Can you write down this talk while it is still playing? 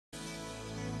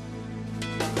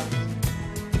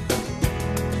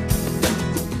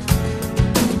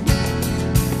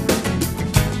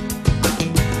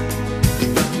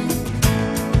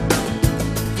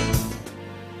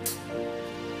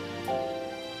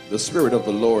The Spirit of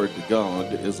the Lord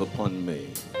God is upon me,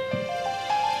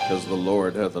 because the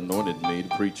Lord hath anointed me to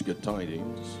preach good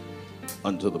tidings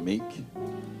unto the meek.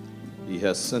 He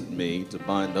has sent me to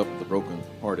bind up the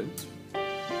brokenhearted,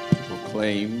 to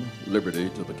proclaim liberty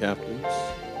to the captives,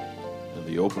 and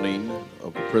the opening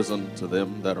of the prison to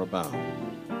them that are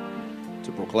bound,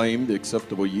 to proclaim the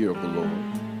acceptable year of the Lord,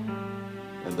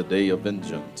 and the day of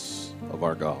vengeance of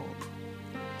our God,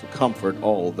 to comfort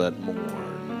all that mourn,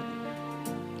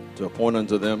 to appoint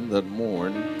unto them that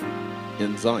mourn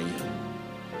in Zion,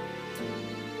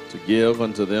 to give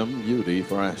unto them beauty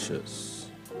for ashes,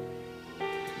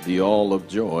 the all of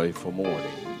joy for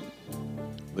mourning,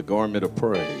 the garment of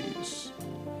praise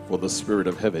for the spirit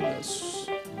of heaviness,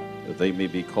 that they may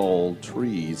be called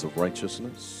trees of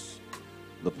righteousness,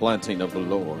 the planting of the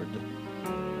Lord,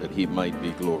 that he might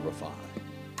be glorified.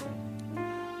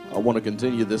 I want to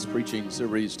continue this preaching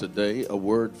series today, A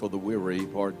Word for the Weary,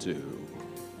 Part 2.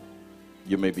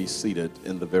 You may be seated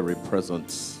in the very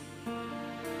presence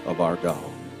of our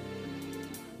God.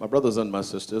 My brothers and my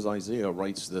sisters, Isaiah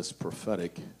writes this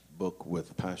prophetic book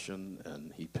with passion,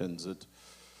 and he pens it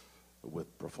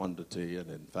with profundity, and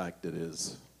in fact it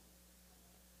is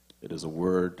a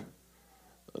word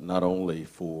not only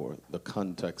for the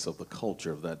context of the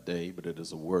culture of that day, but it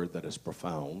is a word that is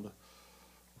profound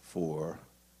for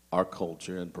our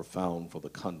culture and profound for the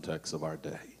context of our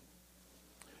day.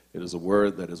 It is a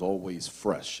word that is always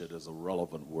fresh. It is a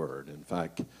relevant word. In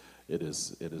fact, it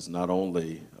is not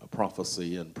only a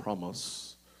prophecy and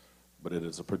promise, but it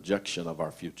is a projection of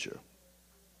our future.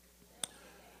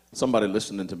 Somebody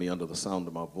listening to me under the sound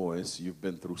of my voice, you've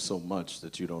been through so much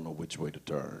that you don't know which way to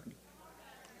turn.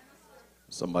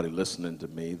 Somebody listening to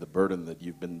me, the burden that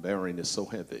you've been bearing is so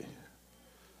heavy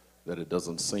that it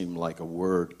doesn't seem like a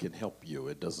word can help you.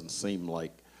 It doesn't seem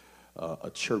like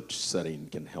a church setting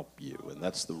can help you. And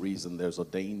that's the reason there's a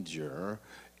danger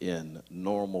in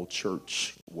normal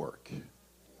church work. In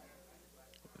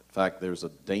fact, there's a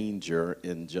danger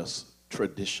in just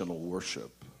traditional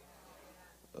worship,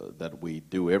 that we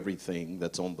do everything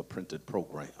that's on the printed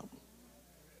program.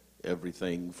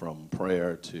 Everything from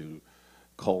prayer to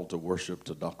call to worship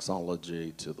to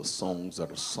doxology to the songs that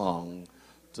are sung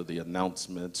to the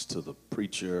announcements to the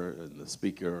preacher and the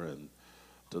speaker and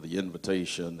to the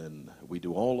invitation, and we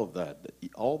do all of that,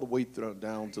 all the way through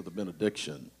down to the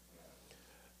benediction.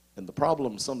 And the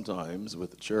problem sometimes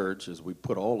with the church is we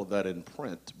put all of that in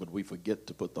print, but we forget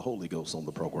to put the Holy Ghost on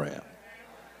the program.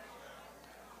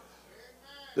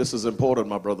 This is important,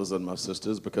 my brothers and my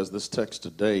sisters, because this text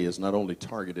today is not only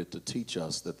targeted to teach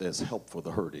us that there's help for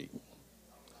the hurting,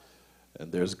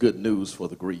 and there's good news for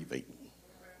the grieving,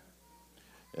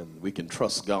 and we can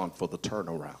trust God for the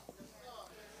turnaround.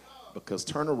 Because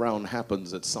turnaround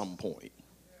happens at some point.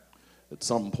 At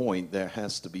some point, there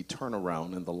has to be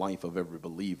turnaround in the life of every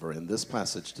believer. And this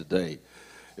passage today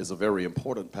is a very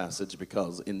important passage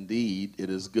because, indeed, it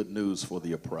is good news for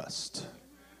the oppressed.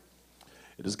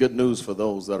 It is good news for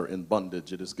those that are in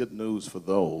bondage. It is good news for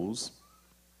those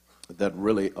that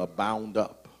really are bound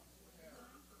up,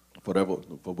 for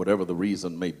whatever the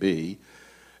reason may be.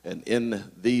 And in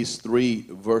these three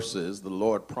verses, the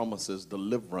Lord promises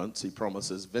deliverance, he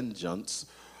promises vengeance,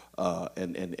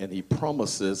 and he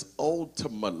promises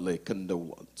ultimately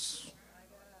condolence.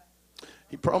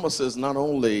 He promises not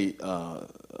only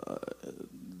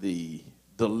the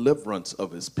deliverance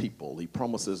of his people, he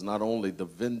promises not only the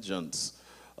vengeance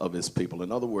of his people.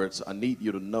 In other words, I need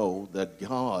you to know that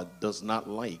God does not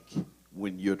like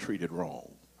when you're treated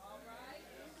wrong.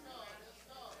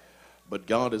 But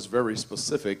God is very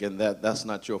specific in that that's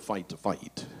not your fight to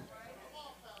fight.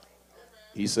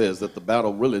 He says that the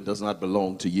battle really does not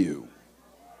belong to you,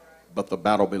 but the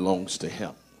battle belongs to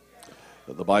him.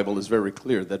 The Bible is very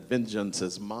clear that vengeance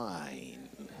is mine,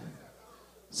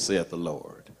 saith the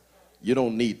Lord. You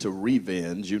don't need to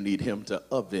revenge, you need him to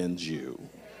avenge you.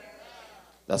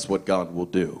 That's what God will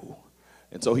do.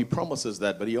 And so he promises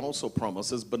that, but he also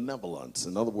promises benevolence.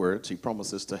 In other words, he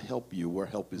promises to help you where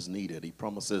help is needed. He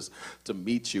promises to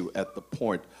meet you at the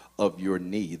point of your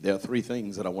need. There are three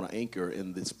things that I want to anchor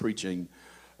in this preaching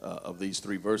of these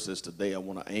three verses today. I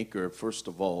want to anchor, first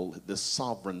of all, this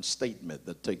sovereign statement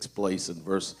that takes place in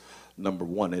verse number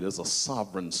 1. It is a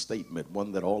sovereign statement,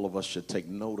 one that all of us should take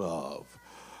note of.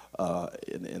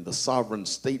 And the sovereign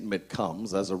statement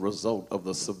comes as a result of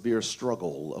the severe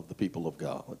struggle of the people of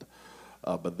God.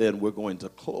 But then we're going to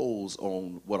close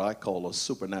on what I call a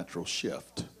supernatural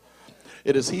shift.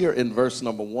 It is here in verse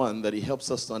number 1 that he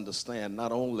helps us to understand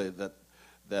not only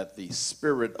that the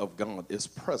Spirit of God is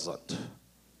present,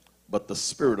 but the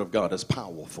Spirit of God is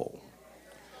powerful.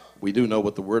 We do know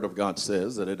what the Word of God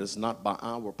says, that it is not by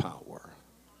our power,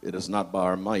 It is not by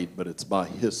our might, but it's by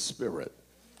his Spirit,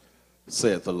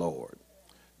 saith the Lord.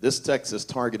 This text is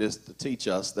targeted to teach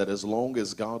us that as long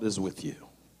as God is with you,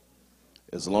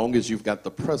 as long as you've got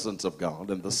the presence of God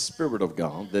and the Spirit of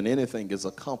God, then anything is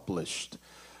accomplished.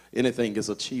 Anything is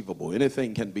achievable.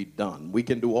 Anything can be done. We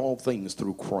can do all things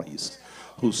through Christ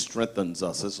who strengthens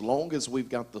us. As long as we've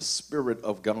got the Spirit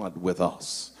of God with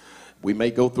us, we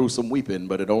may go through some weeping,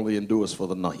 but it only endures for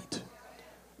the night.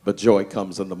 But joy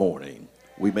comes in the morning.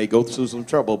 We may go through some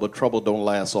trouble, but trouble don't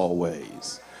last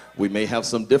always. We may have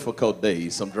some difficult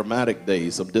days, some dramatic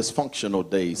days, some dysfunctional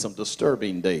days, some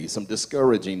disturbing days, some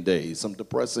discouraging days, some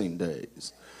depressing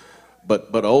days.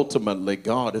 But ultimately,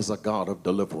 God is a God of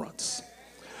deliverance.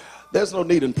 There's no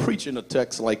need in preaching a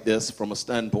text like this from a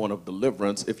standpoint of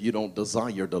deliverance if you don't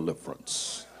desire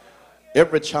deliverance.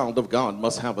 Every child of God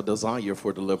must have a desire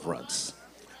for deliverance.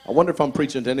 I wonder if I'm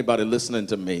preaching to anybody listening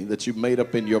to me that you've made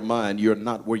up in your mind you're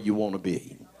not where you want to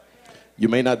be. You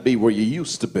may not be where you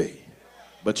used to be,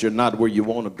 but you're not where you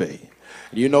want to be.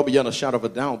 You know beyond a shadow of a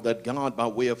doubt that God, by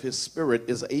way of his Spirit,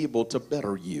 is able to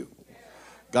better you.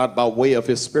 God, by way of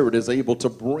his Spirit, is able to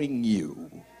bring you.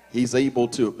 He's able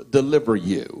to deliver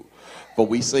you. For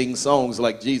we sing songs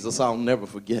like, Jesus, I'll never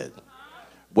forget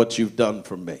what you've done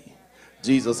for me.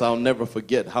 Jesus, I'll never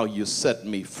forget how you set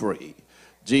me free.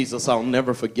 Jesus, I'll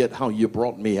never forget how you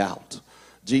brought me out.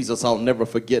 Jesus, I'll never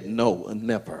forget, no,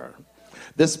 never.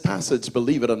 This passage,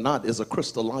 believe it or not, is a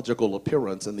Christological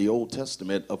appearance in the Old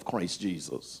Testament of Christ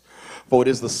Jesus. For it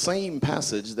is the same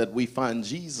passage that we find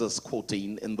Jesus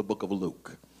quoting in the book of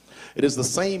Luke. It is the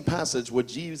same passage where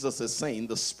Jesus is saying,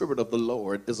 the Spirit of the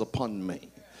Lord is upon me,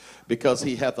 because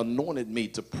he hath anointed me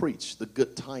to preach the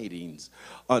good tidings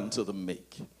unto the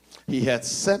meek. He hath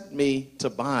sent me to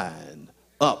bind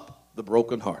up the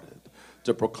brokenhearted,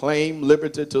 to proclaim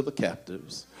liberty to the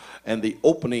captives, and the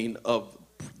opening of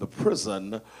the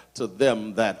prison to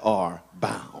them that are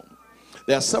bound.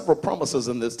 There are several promises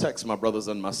in this text, my brothers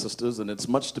and my sisters, and it's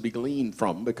much to be gleaned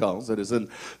from, because it is in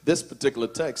this particular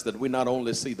text that we not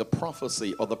only see the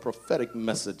prophecy or the prophetic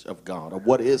message of God, or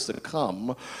what is to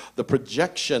come, the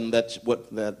projection that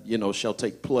shall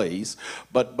take place,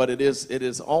 but it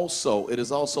is also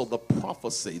the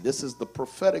prophecy. This is the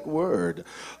prophetic word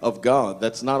of God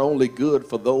that's not only good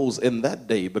for those in that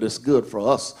day, but it's good for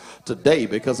us today,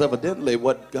 because evidently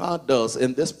what God does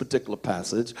in this particular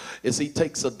passage is he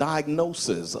takes a diagnosis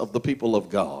of the people of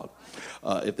God.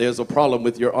 If there's a problem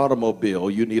with your automobile,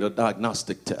 you need a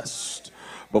diagnostic test.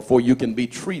 Before you can be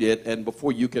treated and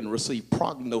before you can receive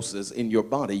prognosis in your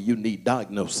body, you need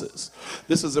diagnosis.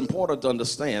 This is important to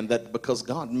understand, that because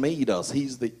God made us,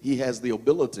 he has the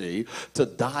ability to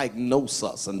diagnose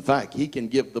us. In fact, he can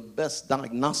give the best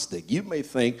diagnostic. You may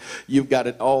think you've got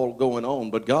it all going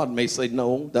on, but God may say,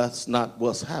 no, that's not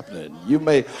what's happening. You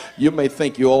may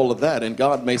think you're all of that, and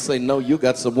God may say, no, you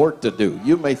got some work to do.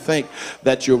 You may think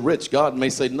that you're rich. God may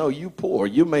say, no, you poor.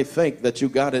 You may think that you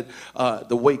got it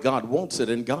the way God wants it,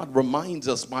 and God reminds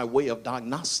us by way of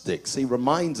diagnostics. He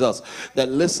reminds us that,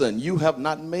 listen, you have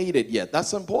not made it yet.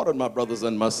 That's important, my brothers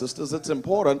and my sisters. It's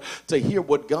important to hear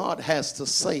what God has to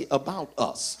say about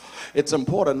us. It's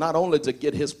important not only to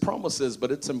get his promises,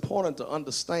 but it's important to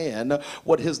understand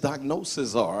what his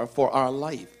diagnoses are for our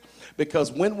life.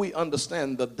 Because when we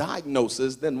understand the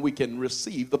diagnosis, then we can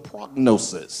receive the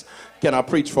prognosis. Can I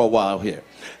preach for a while here?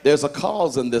 There's a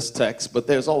cause in this text, but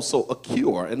there's also a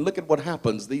cure. And look at what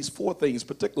happens. These four things,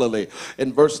 particularly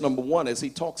in verse number 1, as he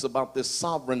talks about this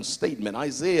sovereign statement.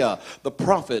 Isaiah, the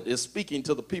prophet, is speaking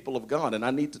to the people of God. And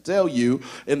I need to tell you,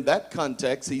 in that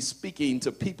context, he's speaking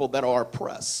to people that are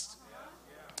oppressed.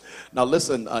 Now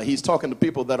listen, he's talking to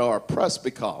people that are oppressed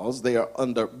because they are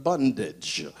under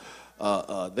bondage.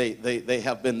 They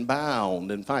have been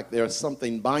bound. In fact, there's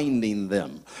something binding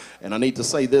them. And I need to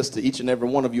say this to each and every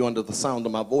one of you under the sound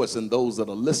of my voice, and those that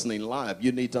are listening live.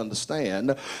 You need to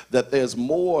understand that there's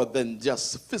more than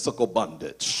just physical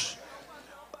bondage.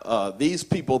 These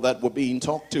people that were being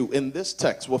talked to in this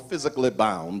text were physically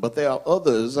bound, but there are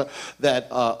others that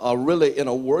are really in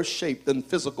a worse shape than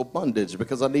physical bondage,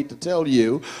 because I need to tell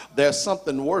you there's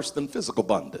something worse than physical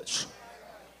bondage.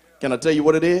 Can I tell you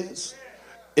what it is?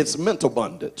 It's mental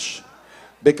bondage.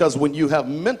 Because when you have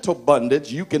mental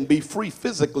bondage, you can be free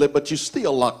physically, but you're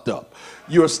still locked up.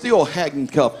 You're still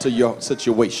handcuffed to your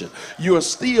situation. You're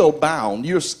still bound.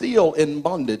 You're still in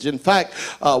bondage. In fact,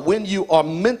 when you are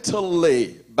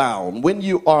mentally bound, when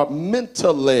you are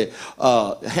mentally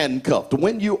handcuffed,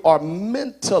 when you are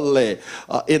mentally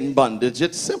in bondage,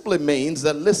 it simply means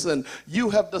that, listen, you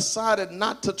have decided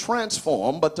not to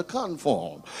transform but to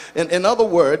conform. In other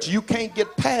words, you can't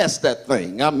get past that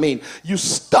thing. I mean, you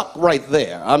stuck right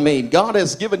there. I mean, God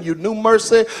has given you new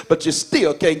mercy, but you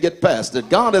still can't get past it.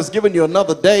 God has given you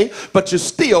another day, but you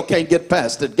still can't get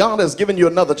past it. God has given you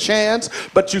another chance,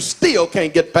 but you still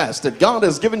can't get past it. God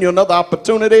has given you another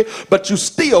opportunity, but you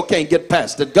still can't get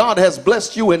past it. God has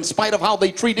blessed you in spite of how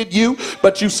they treated you,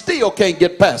 but you still can't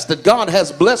get past it. God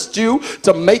has blessed you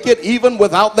to make it even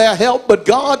without their help, but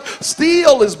God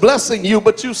still is blessing you,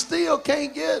 but you still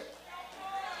can't get.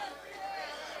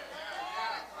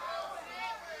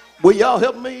 Will y'all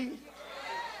help me?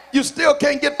 You still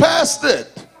can't get past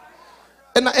it.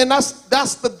 And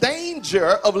that's the danger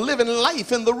of living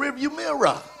life in the rearview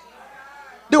mirror.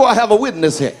 Do I have a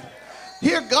witness here?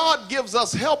 Here God gives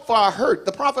us help for our hurt.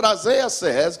 The prophet Isaiah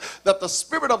says that the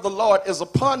Spirit of the Lord is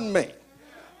upon me,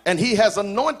 and he has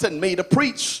anointed me to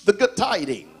preach the good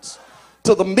tidings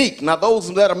to the meek. Now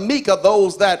those that are meek are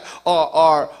those that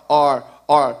are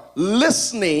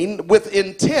listening with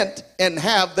intent and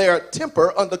have their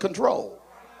temper under control.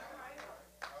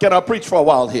 Can I preach for a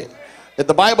while here? If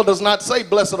the Bible does not say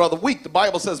blessed are the weak, the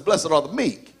Bible says blessed are the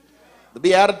meek. The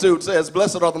Beatitude says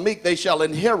blessed are the meek, they shall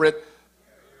inherit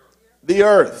the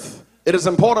earth. It is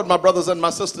important, my brothers and my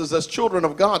sisters, as children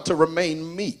of God, to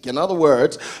remain meek. In other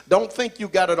words, don't think you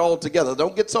got it all together.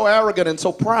 Don't get so arrogant and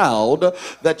so proud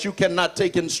that you cannot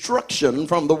take instruction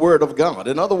from the Word of God.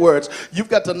 In other words, you've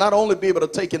got to not only be able to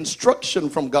take instruction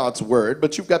from God's Word,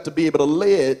 but you've got to be able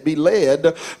to be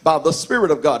led by the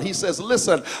Spirit of God. He says,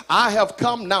 listen, I have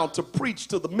come now to preach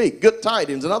to the meek good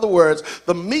tidings. In other words,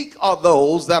 the meek are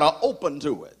those that are open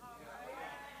to it.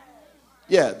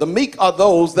 Yeah, the meek are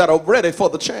those that are ready for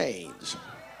the change.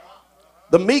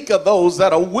 The meek are those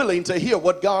that are willing to hear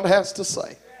what God has to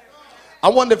say. I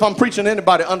wonder if I'm preaching to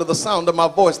anybody under the sound of my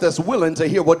voice that's willing to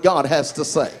hear what God has to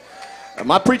say. Am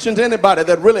I preaching to anybody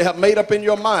that really have made up in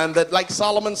your mind that, like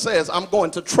Solomon says, I'm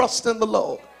going to trust in the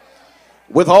Lord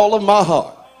with all of my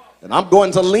heart, and I'm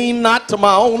going to lean not to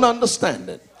my own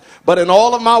understanding, but in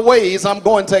all of my ways, I'm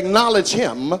going to acknowledge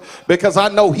him, because I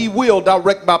know he will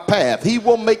direct my path. He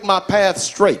will make my path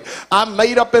straight. I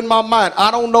made up in my mind, I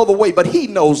don't know the way, but he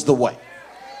knows the way.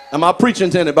 Am I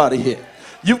preaching to anybody here?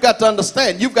 You've got to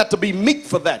understand, you've got to be meek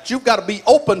for that. You've got to be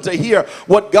open to hear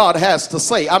what God has to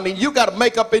say. I mean, you've got to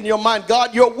make up in your mind,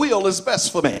 God, your will is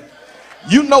best for me.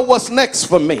 You know what's next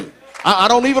for me. I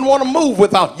don't even want to move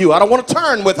without you. I don't want to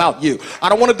turn without you. I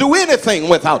don't want to do anything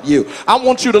without you. I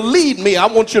want you to lead me. I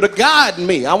want you to guide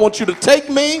me. I want you to take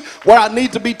me where I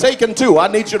need to be taken to. I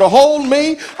need you to hold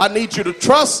me. I need you to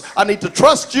trust. I need to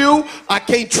trust you. I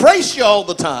can't trace you all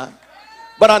the time,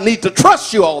 but I need to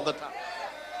trust you all the time.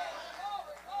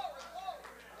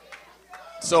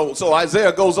 So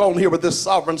Isaiah goes on here with this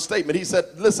sovereign statement. He said,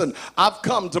 listen, I've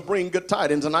come to bring good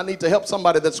tidings, and I need to help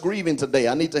somebody that's grieving today.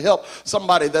 I need to help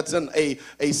somebody that's in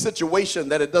a situation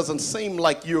that it doesn't seem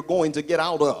like you're going to get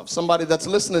out of. Somebody that's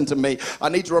listening to me, I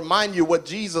need to remind you what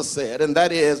Jesus said, and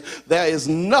that is, there is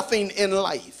nothing in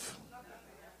life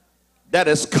that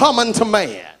is common to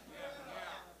man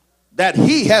that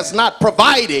he has not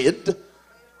provided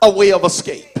a way of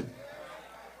escape.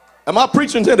 Am I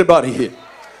preaching to anybody here?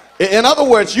 In other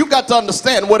words, you got to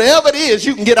understand, whatever it is,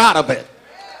 you can get out of it.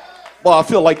 Well, I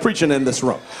feel like preaching in this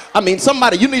room. I mean,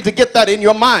 somebody, you need to get that in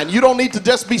your mind. You don't need to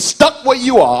just be stuck where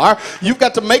you are. You've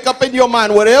got to make up in your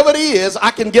mind, whatever it is, I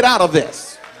can get out of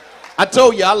this. I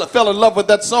told you, I fell in love with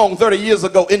that song 30 years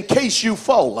ago, In Case You've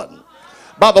Fallen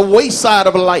by the Wayside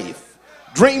of Life.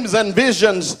 Dreams and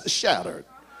visions shattered.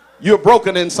 You're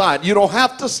broken inside. You don't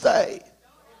have to stay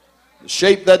the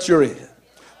shape that you're in.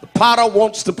 The potter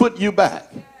wants to put you back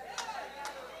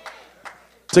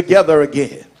together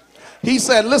again. He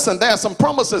said, listen, there are some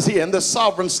promises here in this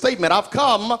sovereign statement. I've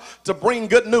come to bring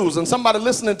good news. And somebody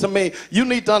listening to me, you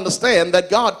need to understand that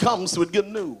God comes with good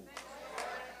news.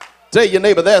 Tell your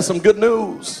neighbor, there's some good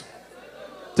news.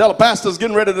 Tell the pastor's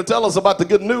getting ready to tell us about the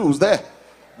good news.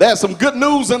 There's some good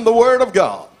news in the Word of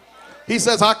God. He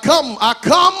says, I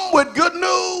come with good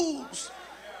news.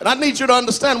 And I need you to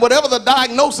understand, whatever the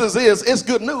diagnosis is, it's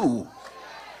good news.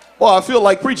 Well, I feel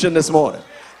like preaching this morning.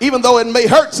 Even though it may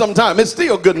hurt sometimes, it's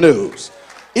still good news.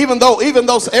 Even though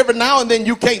every now and then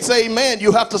you can't say amen,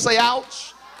 you have to say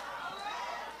ouch.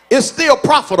 It's still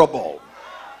profitable.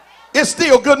 It's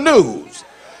still good news.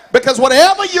 Because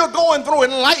whatever you're going through in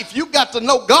life, you got to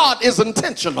know God is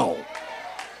intentional.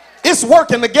 It's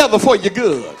working together for your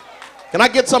good. Can I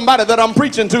get somebody that I'm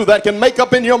preaching to that can make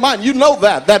up in your mind? You know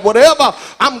that whatever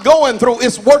I'm going through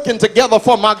is working together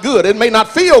for my good. It may not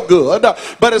feel good,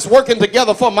 but it's working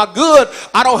together for my good.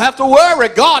 I don't have to worry.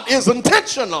 God is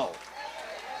intentional.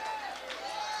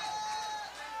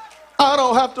 I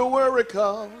don't have to worry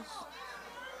because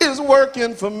it's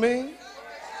working for me.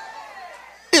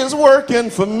 It's working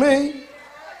for me.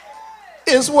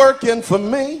 It's working for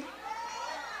me.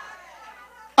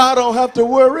 I don't have to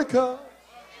worry because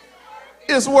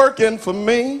it's working for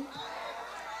me.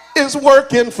 It's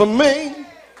working for me.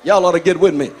 Y'all ought to get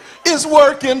with me. It's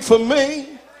working for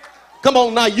me. Come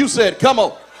on now, you said, come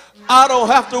on. I don't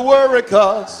have to worry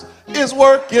because it's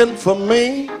working for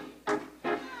me.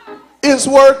 It's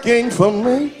working for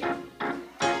me.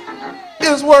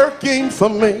 It's working for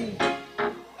me.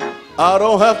 I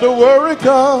don't have to worry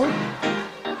because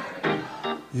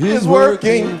it's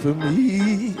working for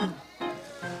me.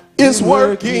 It's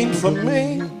working for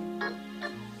me.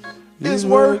 It's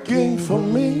working for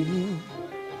me.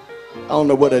 I don't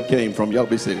know where that came from. Y'all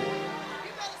be sitting.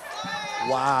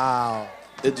 Wow.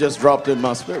 It just dropped in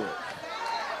my spirit.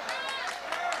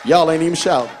 Y'all ain't even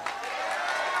shouting.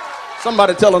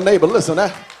 Somebody tell a neighbor, listen,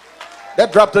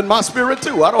 that dropped in my spirit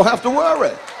too. I don't have to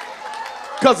worry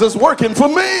because it's working for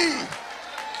me.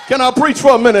 Can I preach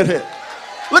for a minute here?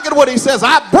 Look at what he says.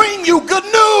 I bring you good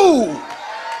news.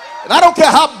 And I don't care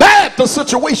how bad the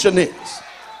situation is.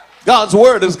 God's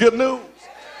word is good news.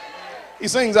 He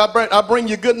sings, I bring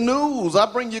you good news.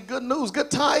 I bring you good news, good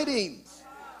tidings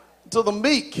to the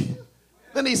meek.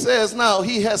 Then he says, now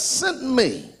he has sent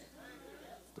me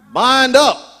to bind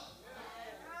up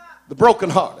the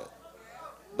brokenhearted,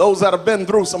 those that have been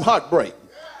through some heartbreak.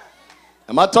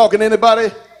 Am I talking to anybody?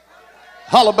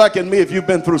 Holler back at me if you've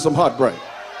been through some heartbreak.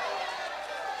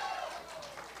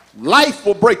 Life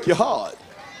will break your heart.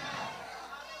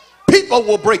 People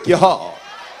will break your heart.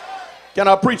 Can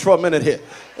I preach for a minute here?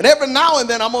 And every now and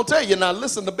then I'm going to tell you, now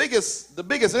listen, the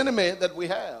biggest enemy that we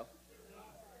have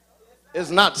is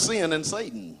not sin and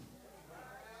Satan.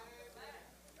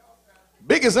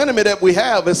 Biggest enemy that we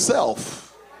have is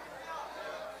self.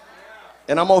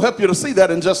 And I'm going to help you to see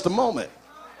that in just a moment.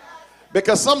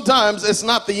 Because sometimes it's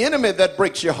not the enemy that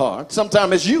breaks your heart.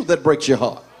 Sometimes it's you that breaks your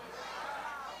heart.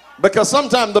 Because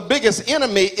sometimes the biggest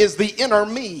enemy is the inner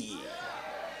me.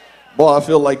 Boy, I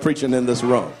feel like preaching in this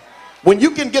room. When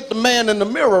you can get the man in the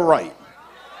mirror right,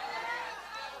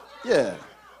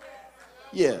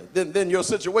 then your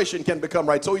situation can become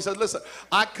right. So he said, listen,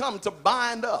 I come to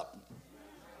bind up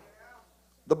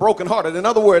the brokenhearted. In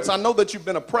other words, I know that you've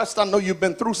been oppressed. I know you've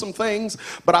been through some things,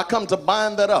 but I come to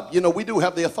bind that up. You know, we do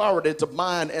have the authority to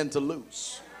bind and to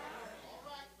loose.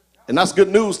 And that's good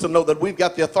news to know that we've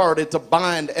got the authority to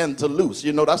bind and to loose.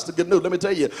 You know, that's the good news. Let me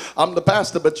tell you, I'm the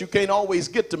pastor, but you can't always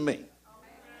get to me.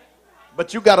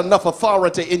 But you got enough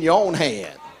authority in your own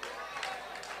hand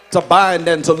to bind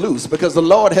and to loose, because the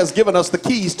Lord has given us the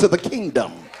keys to the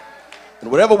kingdom. And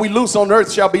whatever we loose on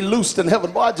earth shall be loosed in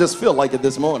heaven. Boy, I just feel like it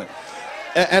this morning.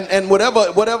 And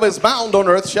whatever is bound on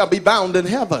earth shall be bound in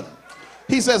heaven.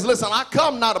 He says, listen, I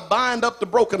come now to bind up the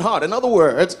broken heart. In other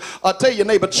words, I'll tell your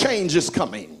neighbor, change is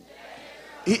coming.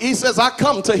 He says, I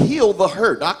come to heal the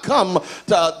hurt. I come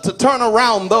to turn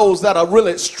around those that are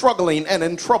really struggling and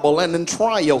in trouble and in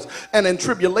trials and in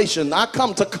tribulation. I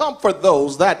come to comfort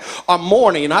those that are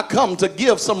mourning. I come to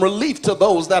give some relief to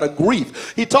those that are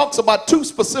grief. He talks about two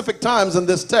specific times in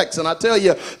this text, and I tell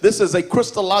you, this is a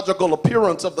Christological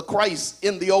appearance of the Christ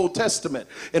in the Old Testament.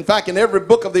 In fact, in every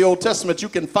book of the Old Testament, you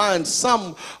can find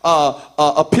some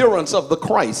appearance of the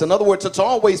Christ. In other words, it's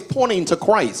always pointing to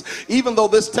Christ. Even though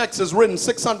this text is written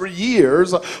 600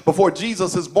 years before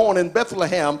Jesus is born in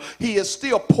Bethlehem, he is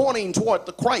still pointing toward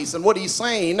the Christ. And what he's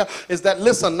saying is that,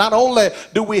 listen, not only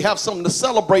do we have something to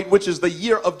celebrate, which is the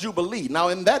year of Jubilee. Now,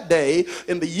 in that day,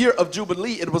 in the year of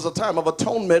Jubilee, it was a time of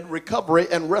atonement, recovery,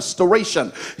 and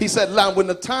restoration. He said, now, when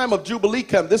the time of Jubilee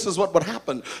comes, this is what would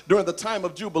happen during the time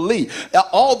of Jubilee.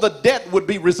 All the debt would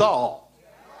be resolved.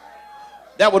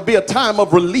 That would be a time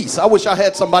of release. I wish I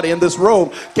had somebody in this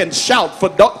room can shout for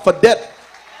debt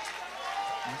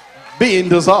being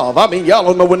dissolved. I mean, y'all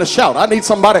don't know when to shout. I need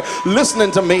somebody listening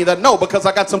to me that know, because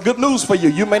I got some good news for you.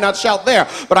 You may not shout there,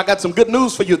 but I got some good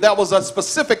news for you. That was a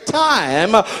specific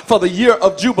time for the year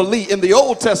of Jubilee in the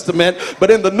Old Testament,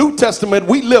 but in the New Testament,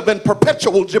 we live in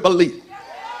perpetual Jubilee.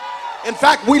 In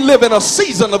fact, we live in a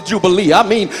season of Jubilee. I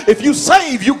mean, if you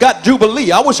save, you got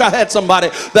Jubilee. I wish I had somebody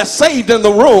that's saved in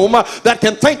the room that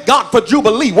can thank God for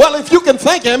Jubilee. Well, if you can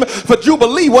thank him for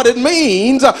Jubilee, what it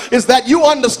means is that you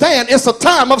understand it's a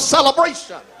time of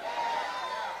celebration.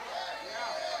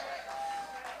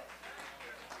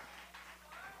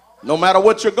 No matter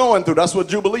what you're going through, that's what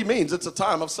Jubilee means. It's a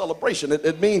time of celebration.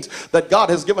 It means that God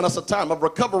has given us a time of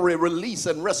recovery, release,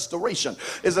 and restoration.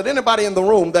 Is there anybody in the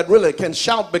room that really can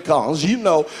shout because you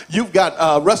know you've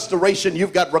got restoration,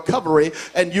 you've got recovery,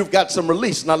 and you've got some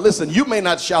release? Now listen, you may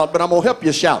not shout, but I'm going to help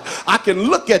you shout. I can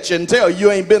look at you and tell you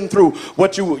ain't been through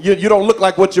what you don't look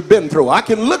like what you've been through. I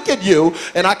can look at you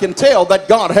and I can tell that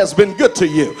God has been good to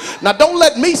you. Now don't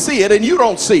let me see it and you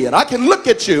don't see it. I can look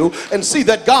at you and see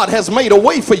that God has made a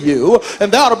way for you. And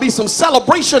there ought to be some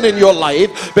celebration in your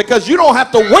life because you don't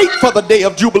have to wait for the day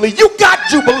of Jubilee. You got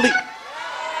Jubilee.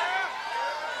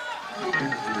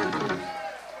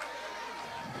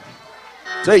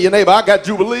 Tell your neighbor, I got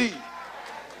Jubilee.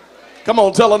 Come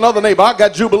on, tell another neighbor, I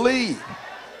got Jubilee.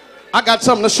 I got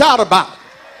something to shout about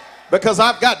because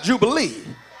I've got Jubilee.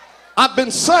 I've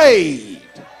been saved.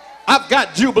 I've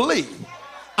got Jubilee.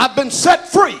 I've been set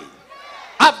free.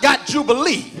 I've got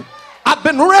Jubilee. I've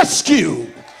been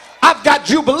rescued. I've got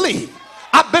Jubilee.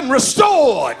 I've been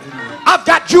restored. I've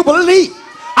got Jubilee.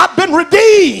 I've been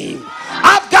redeemed.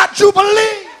 I've got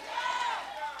Jubilee.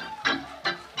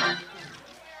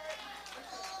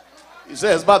 He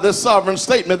says by this sovereign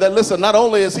statement that, listen, not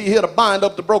only is he here to bind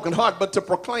up the broken heart, but to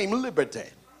proclaim liberty.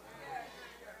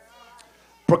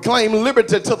 Proclaim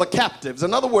liberty to the captives.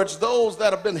 In other words, those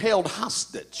that have been held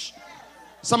hostage.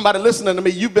 Somebody listening to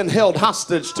me, you've been held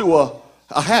hostage to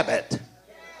a habit.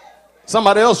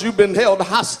 Somebody else, you've been held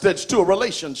hostage to a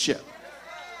relationship.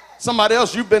 Somebody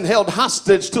else, you've been held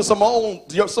hostage to some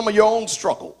of your own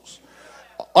struggles.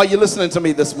 Are you listening to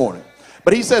me this morning?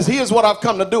 But he says, here's what I've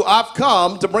come to do. I've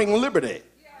come to bring liberty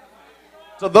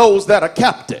to those that are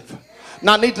captive.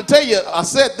 Now I need to tell you, I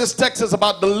said this text is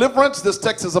about deliverance, this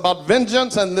text is about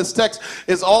vengeance, and this text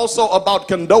is also about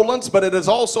condolence, but it is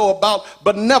also about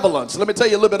benevolence. Let me tell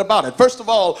you a little bit about it. First of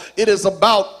all, it is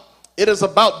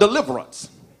about deliverance.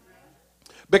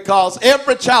 Because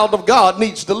every child of God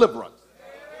needs deliverance.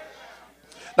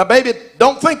 Now, baby,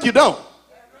 don't think you don't.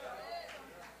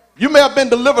 You may have been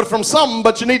delivered from something,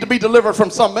 but you need to be delivered from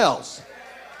something else.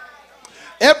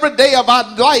 Every day of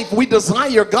our life, we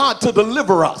desire God to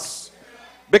deliver us.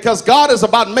 Because God is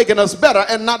about making us better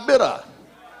and not bitter.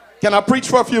 Can I preach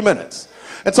for a few minutes?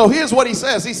 And so here's what he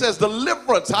says. He says,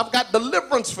 deliverance. I've got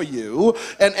deliverance for you.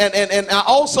 And I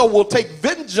also will take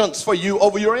vengeance for you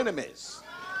over your enemies.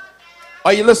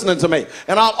 Are you listening to me?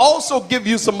 And I'll also give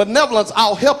you some benevolence.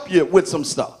 I'll help you with some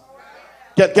stuff.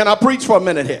 Can I preach for a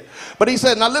minute here? But he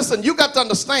said, now listen, you got to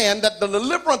understand that the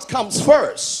deliverance comes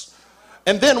first.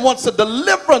 And then once the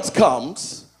deliverance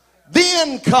comes,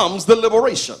 then comes the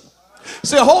liberation.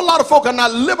 See, a whole lot of folk are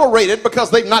not liberated because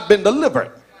they've not been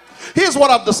delivered. Here's what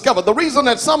I've discovered. The reason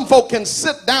that some folk can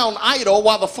sit down idle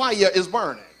while the fire is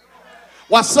burning.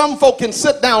 Why some folk can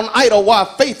sit down idle while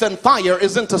faith and fire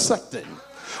is intersecting.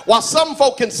 While some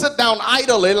folk can sit down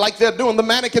idly like they're doing the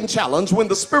mannequin challenge when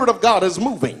the Spirit of God is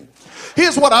moving.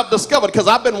 Here's what I've discovered, because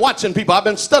I've been watching people. I've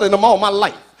been studying them all my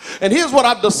life. And here's what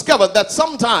I've discovered, that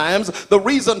sometimes the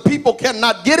reason people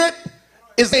cannot get it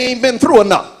is they ain't been through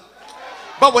enough.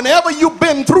 But whenever you've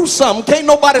been through something, can't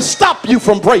nobody stop you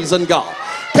from praising God.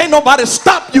 Can't nobody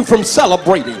stop you from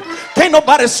celebrating. Can't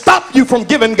nobody stop you from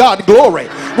giving God glory.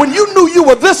 When you knew you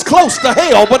were this close to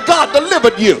hell, but God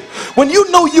delivered you. When you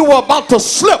know you were about to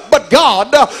slip, but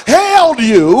God held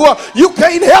you, you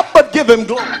can't help but give him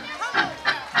glory.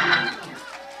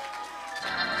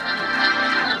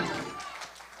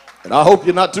 And I hope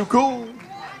you're not too cool.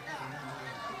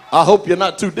 I hope you're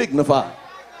not too dignified.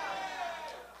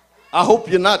 I hope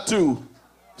you're not too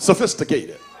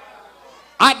sophisticated.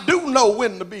 I do know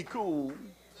when to be cool.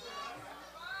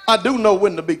 I do know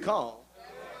when to be calm.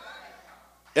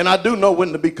 And I do know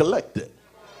when to be collected.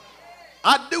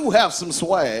 I do have some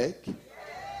swag.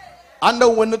 I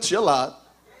know when to chill out.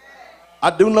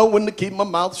 I do know when to keep my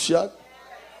mouth shut.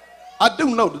 I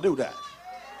do know to do that.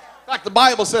 In fact, the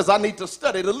Bible says I need to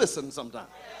study to listen sometimes.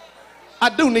 I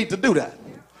do need to do that.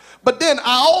 But then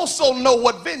I also know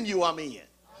what venue I'm in.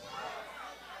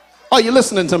 Are you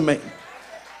listening to me?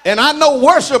 And I know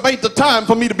worship ain't the time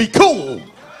for me to be cool.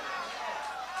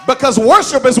 Because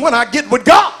worship is when I get with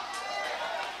God.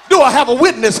 Do I have a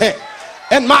witness here?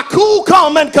 And my cool,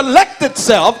 calm, and collected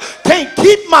self can't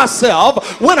keep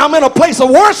myself when I'm in a place of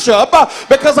worship,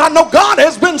 because I know God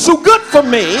has been so good for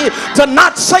me to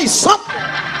not say something.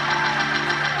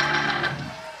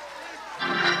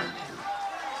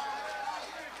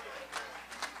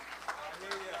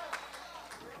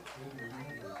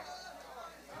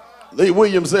 Lee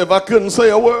Williams said, if I couldn't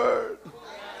say a word,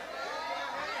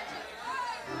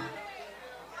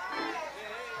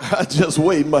 I just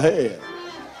waved my hand.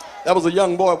 That was a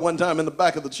young boy at one time in the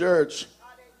back of the church.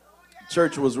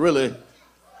 Church was really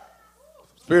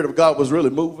Spirit of God was really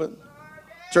moving.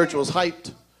 Church was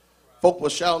hyped. Folk were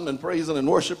shouting and praising and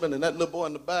worshiping, and that little boy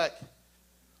in the back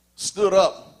stood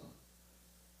up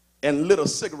and lit a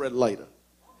cigarette lighter.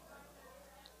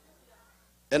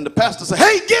 And the pastor said,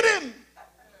 "Hey, get him!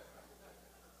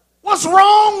 What's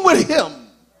wrong with him?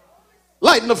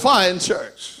 Lighting the fire in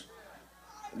church."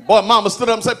 And the boy mama stood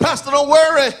up and said, "Pastor, don't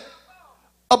worry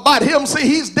about him. See,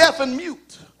 he's deaf and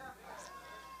mute.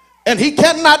 And he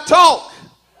cannot talk.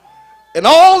 And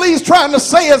all he's trying to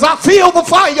say is, I feel the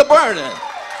fire burning."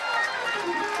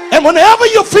 And whenever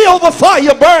you feel the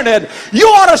fire burning, you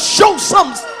ought to show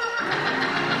some.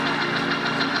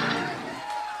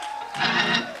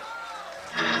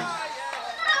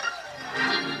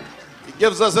 He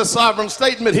gives us this sovereign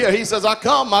statement here. He says, I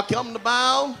come to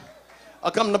bound. I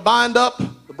come to bind up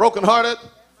the brokenhearted.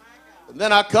 And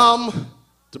then I come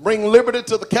to bring liberty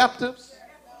to the captives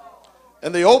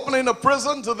and the opening of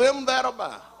prison to them that are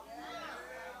bound.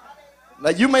 Now,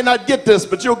 you may not get this,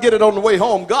 but you'll get it on the way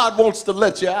home. God wants to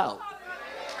let you out.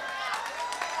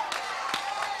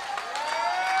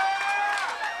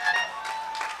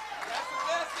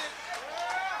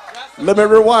 Let me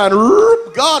rewind.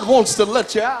 God wants to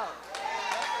let you out.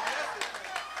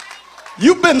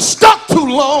 You've been stuck too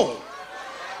long.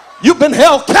 You've been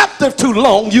held captive too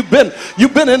long. You've been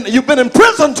in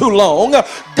prison too long.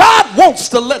 God wants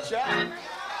to let you out.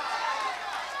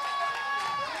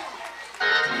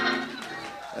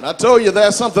 And I tell you,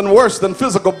 there's something worse than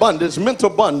physical bondage,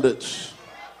 mental bondage,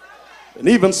 and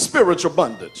even spiritual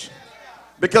bondage.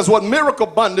 Because what miracle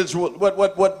bondage,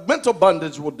 what mental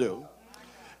bondage will do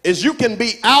is you can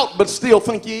be out but still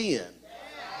think you're in.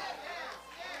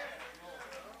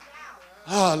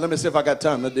 Let me see if I got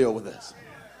time to deal with this.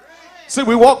 See,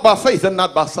 we walk by faith and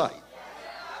not by sight.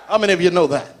 How many of you know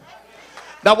that?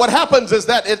 Now what happens is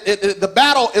that the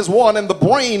battle is won in the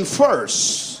brain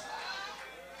first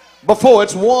before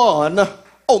it's won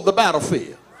on the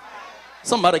battlefield.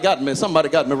 Somebody got me. Somebody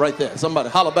got me right there. Somebody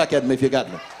holler back at me if you got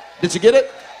me. Did you get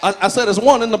it? I said it's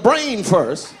won in the brain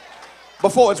first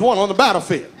before it's won on the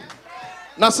battlefield.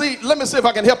 Now see, let me see if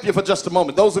I can help you for just a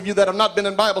moment. Those of you that have not been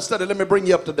in Bible study, let me bring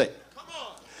you up to date.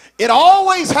 It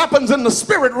always happens in the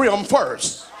spirit realm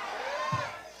first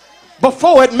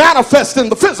before it manifests in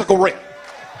the physical realm.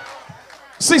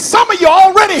 See, some of you are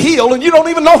already healed and you don't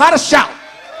even know how to shout.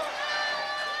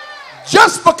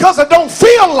 Just because it don't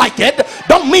feel like it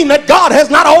don't mean that God has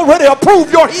not already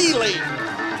approved your healing.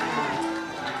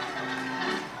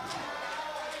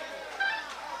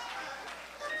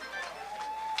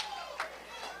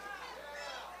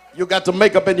 You got to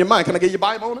make up in your mind. Can I get your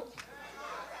Bible on it?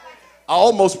 I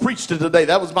almost preached it today.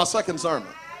 That was my second sermon.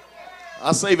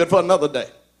 I'll save it for another day.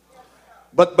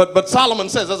 But Solomon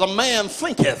says, as a man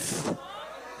thinketh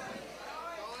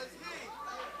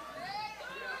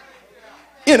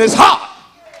in his heart,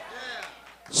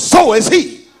 so is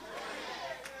he.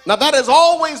 Now that has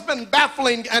always been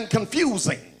baffling and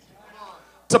confusing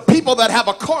to people that have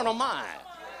a carnal mind.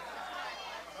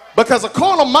 Because a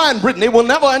carnal mind, Brittany, will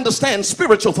never understand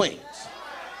spiritual things.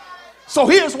 So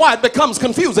here's why it becomes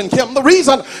confusing, Kim. The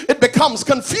reason it becomes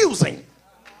confusing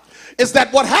is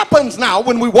that what happens now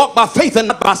when we walk by faith and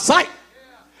not by sight,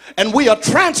 and we are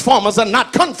transformers and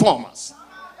not conformers,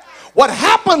 what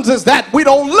happens is that we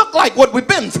don't look like what we've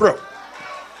been through.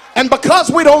 And because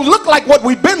we don't look like what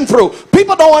we've been through,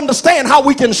 people don't understand how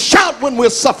we can shout when we're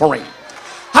suffering,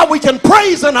 how we can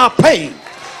praise in our pain,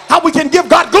 how we can give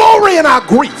God glory in our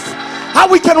grief, how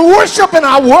we can worship in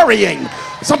our worrying.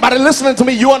 Somebody listening to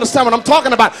me, you understand what I'm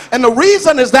talking about. And the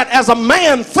reason is that as a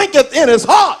man thinketh in his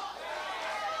heart,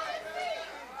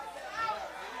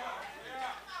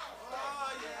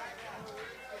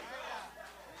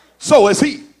 so is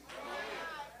he.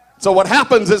 So what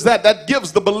happens is that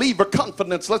gives the believer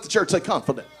confidence. Let the church say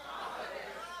confidence.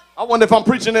 I wonder if I'm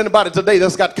preaching to anybody today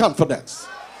that's got confidence.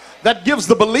 That gives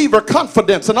the believer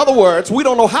confidence. In other words, we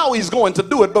don't know how he's going to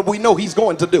do it, but we know he's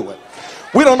going to do it.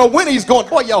 We don't know when he's going.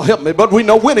 Boy, y'all help me. But we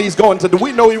know when he's going to do.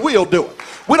 We know he will do it.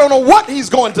 We don't know what he's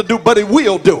going to do, but he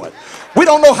will do it. We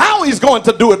don't know how he's going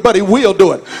to do it, but he will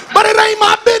do it. But it ain't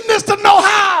my business to know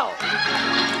how.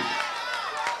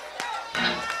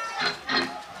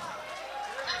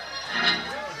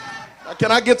 Now,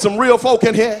 can I get some real folk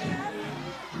in here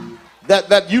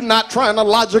that you're not trying to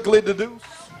logically deduce?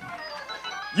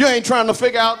 You ain't trying to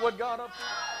figure out what God up to.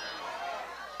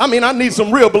 I mean, I need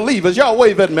some real believers. Y'all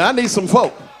wave at me. I need some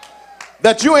folk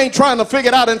that you ain't trying to figure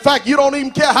it out. In fact, you don't even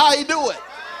care how he do it.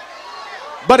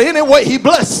 But anyway, he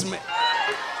blessed me.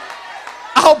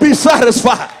 I'll be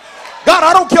satisfied. God,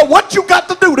 I don't care what you got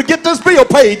to do to get this bill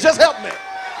paid. Just help me.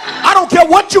 I don't care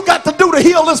what you got to do to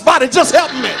heal this body. Just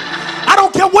help me. I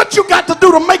don't care what you got to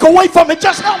do to make a way for me.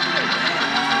 Just help me.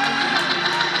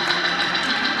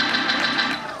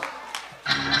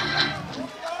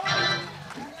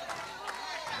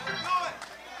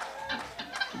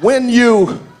 When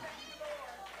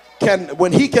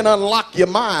he can unlock your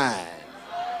mind,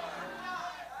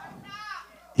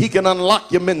 he can unlock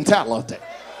your mentality.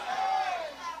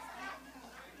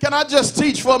 Can I just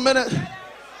teach for a minute?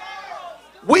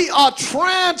 We are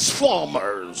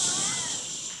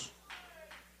transformers,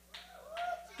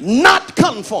 not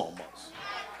conformers.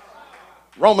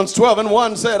 Romans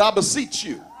 12:1 said, I beseech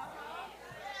you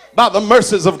by the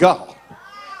mercies of God,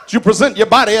 you present your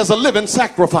body as a living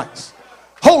sacrifice,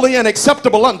 holy and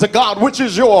acceptable unto God, which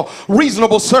is your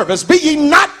reasonable service. Be ye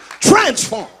not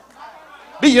transformed,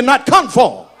 be ye not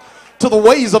conformed to the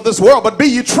ways of this world, but be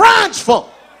ye transformed.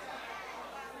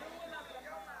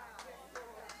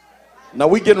 Now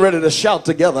we getting ready to shout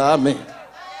together, amen.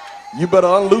 You better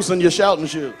unloosen your shouting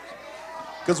shoes,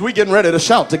 because we getting ready to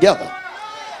shout together.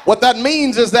 What that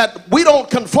means is that we don't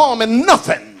conform in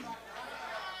nothing.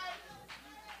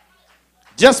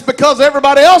 Just because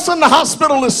everybody else in the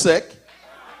hospital is sick,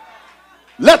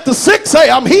 let the sick say,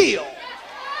 I'm healed.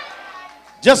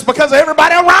 Just because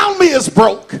everybody around me is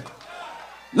broke,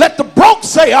 let the broke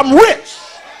say, I'm rich.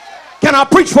 Can I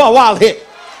preach for a while here?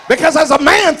 Because as a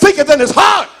man thinketh in his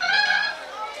heart.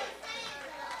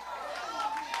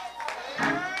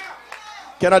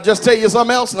 Can I just tell you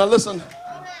something else? Now listen,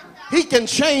 he can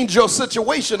change your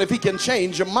situation if he can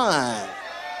change your mind.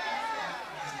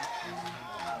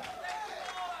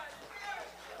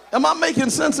 Am I making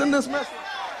sense in this message?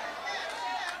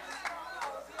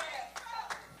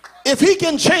 If he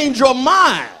can change your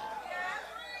mind,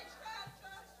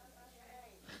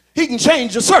 he can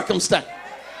change your circumstance.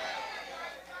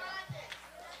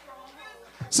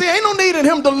 See, ain't no need in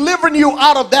him delivering you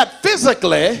out of that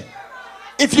physically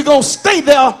if you're going to stay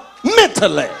there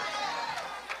mentally.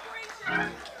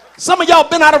 Some of y'all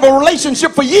been out of a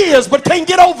relationship for years but can't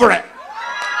get over it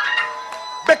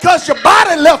because your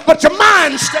body left but your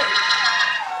mind stayed.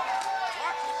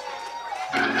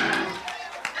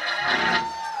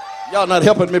 Y'all not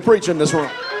helping me preach in this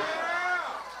room.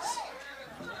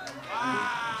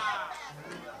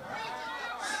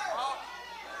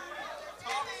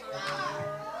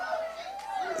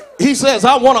 He says,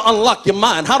 I want to unlock your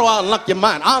mind. How do I unlock your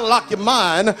mind? I unlock your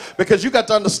mind because you got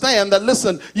to understand that,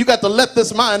 listen, you got to let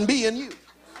this mind be in you.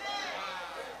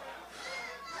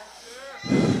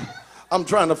 I'm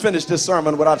trying to finish this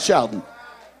sermon without shouting.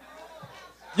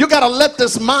 You got to let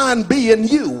this mind be in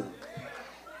you,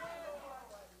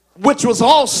 which was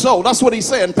also, that's what he's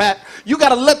saying, Pat. You got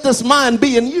to let this mind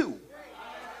be in you,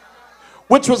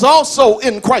 which was also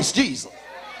in Christ Jesus.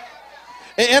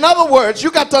 In other words, you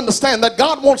got to understand that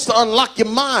God wants to unlock your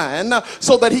mind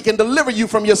so that he can deliver you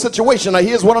from your situation. Now,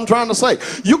 here's what I'm trying to say.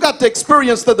 You got to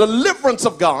experience the deliverance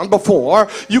of God before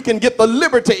you can get the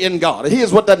liberty in God.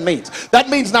 Here's what that means. That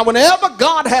means now whenever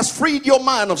God has freed your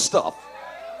mind of stuff,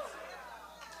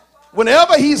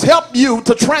 whenever he's helped you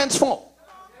to transform.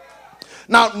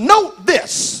 Now, note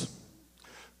this.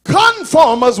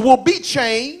 Conformers will be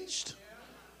changed,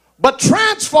 but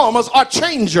transformers are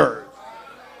changers.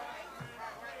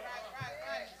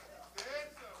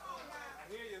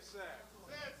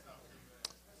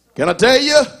 Can I tell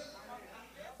you,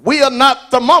 we are not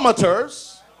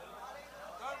thermometers.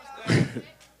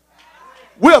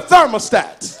 We're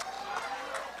thermostats.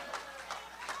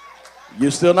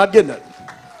 You're still not getting it.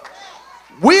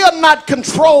 We are not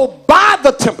controlled by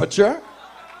the temperature.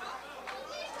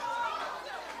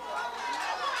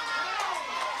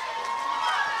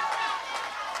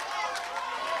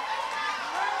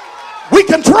 We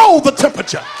control the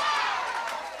temperature.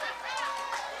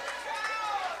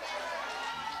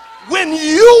 When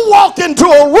you walk into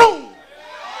a room,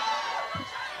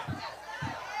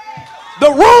 the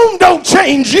room don't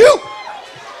change you.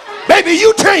 Baby,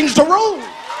 you change the room.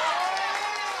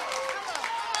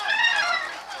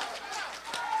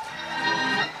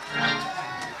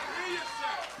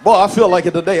 Boy, I feel like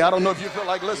it today. I don't know if you feel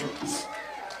like listening.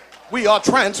 We are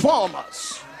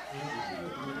transformers.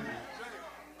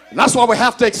 And that's why we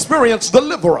have to experience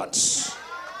deliverance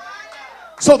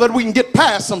so that we can get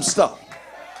past some stuff.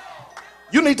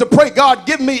 You need to pray, God,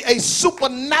 give me a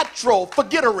supernatural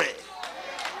forgettery.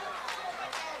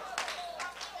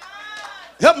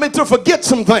 Help me to forget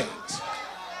some things.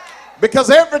 Because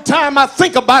every time I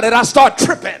think about it, I start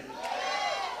tripping.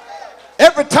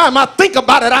 Every time I think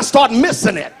about it, I start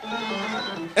missing it.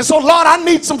 And so, Lord, I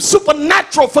need some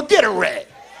supernatural forgettery.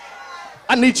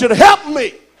 I need you to help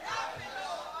me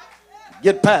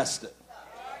get past it.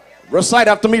 Recite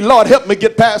after me, Lord, help me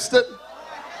get past it.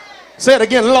 Say it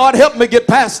again. Lord, help me get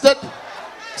past it.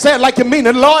 Say it like you mean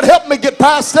it. Lord, help me get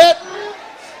past it.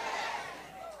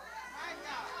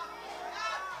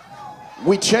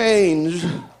 We change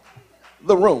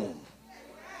the room.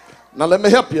 Now let me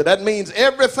help you. That means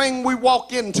everything we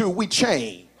walk into, we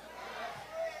change.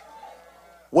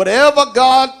 Whatever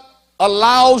God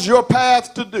allows your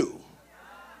path to do,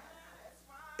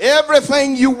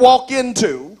 everything you walk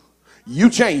into,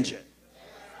 you change it.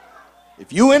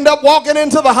 If you end up walking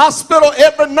into the hospital,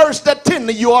 every nurse that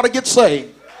tends you ought to get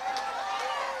saved.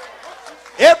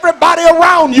 Everybody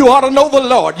around you ought to know the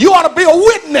Lord. You ought to be a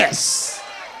witness.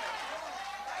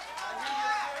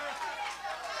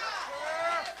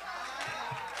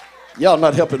 Y'all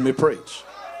not helping me preach.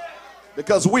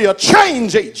 Because we are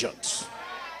change agents.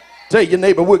 Tell your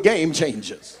neighbor we're game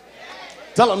changers.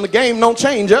 Tell them the game don't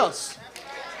change us.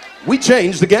 We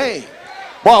change the game.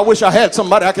 Boy, I wish I had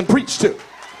somebody I can preach to.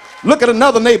 Look at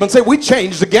another neighbor and say, we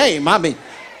changed the game. I mean,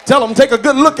 tell them, take a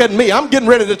good look at me. I'm getting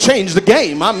ready to change the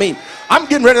game. I mean, I'm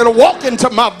getting ready to walk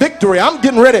into my victory. I'm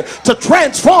getting ready to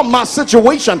transform my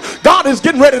situation. God is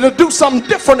getting ready to do something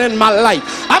different in my life.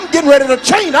 I'm getting ready to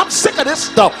change. I'm sick of this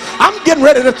stuff. I'm getting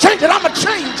ready to change it. I'm a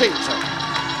change agent.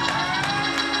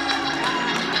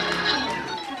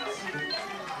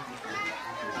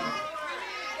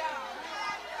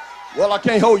 Well, I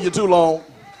can't hold you too long.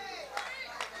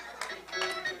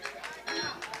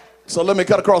 So let me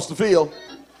cut across the field.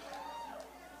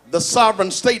 The sovereign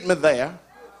statement there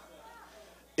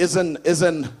is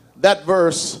in that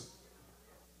verse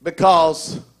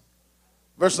because,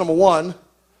 verse number 1,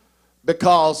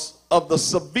 because of the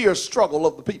severe struggle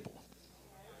of the people.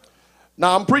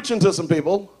 Now I'm preaching to some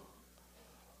people,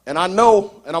 and I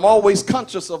know, and I'm always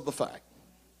conscious of the fact,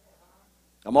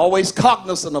 I'm always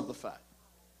cognizant of the fact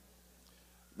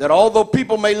that although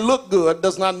people may look good,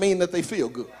 does not mean that they feel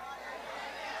good.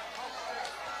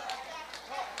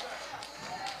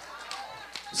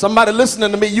 Somebody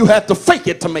listening to me, you had to fake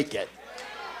it to make it.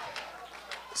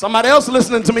 Somebody else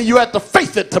listening to me, you had to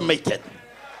faith it to make it.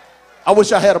 I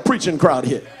wish I had a preaching crowd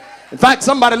here. In fact,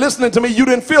 somebody listening to me, you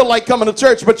didn't feel like coming to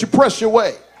church, but you pressed your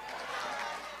way.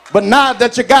 But now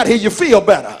that you got here, you feel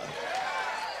better.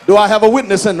 Do I have a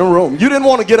witness in the room? You didn't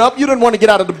want to get up, you didn't want to get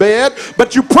out of the bed,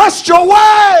 but you pressed your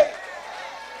way.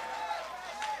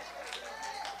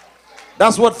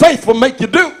 That's what faith will make you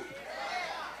do.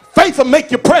 Faith will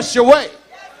make you press your way.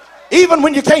 Even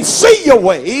when you can't see your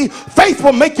way, faith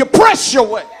will make you press your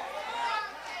way.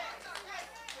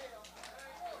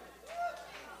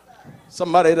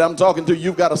 Somebody that I'm talking to,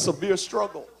 you've got a severe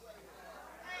struggle.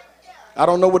 I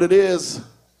don't know what it is.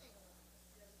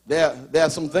 There are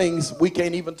some things we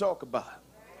can't even talk about.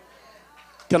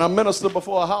 Can I minister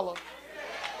before I holler?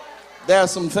 There are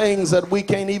some things that we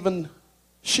can't even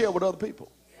share with other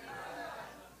people.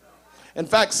 In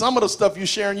fact, some of the stuff you're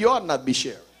sharing, you ought not be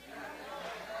sharing.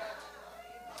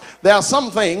 There are some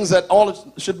things that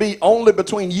all should be only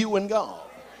between you and God.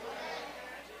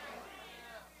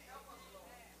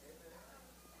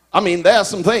 I mean, there are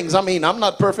some things, I'm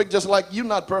not perfect just like you're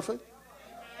not perfect.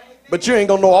 But you ain't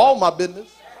gonna know all my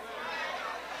business.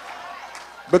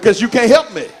 Because you can't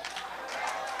help me.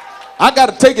 I got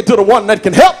to take it to the one that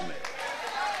can help me.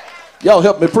 Y'all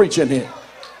help me preach in here.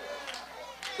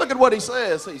 Look at what he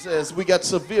says. He says, we got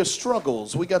severe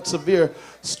struggles. We got severe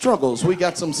struggles. We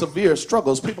got some severe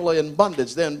struggles. People are in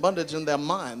bondage. They're in bondage in their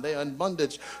mind. They're in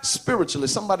bondage spiritually.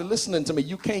 Somebody listening to me,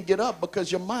 you can't get up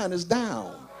because your mind is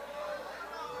down.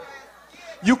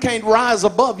 You can't rise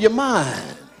above your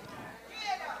mind.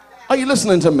 Are you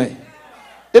listening to me?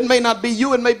 It may not be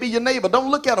you, it may be your neighbor. Don't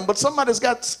look at them, but somebody's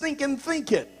got stinking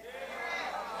thinking.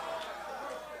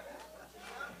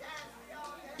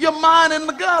 Your mind in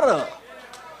the gutter.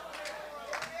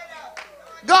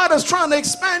 God is trying to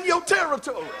expand your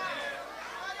territory,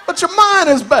 but your mind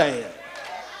is bad.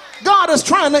 God is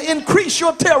trying to increase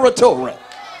your territory.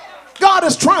 God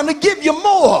is trying to give you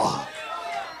more,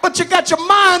 but you got your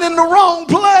mind in the wrong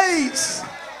place.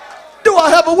 Do I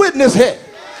have a witness here?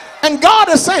 And God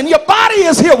is saying, your body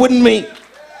is here with me,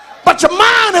 but your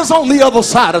mind is on the other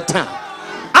side of town.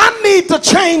 I need to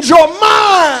change your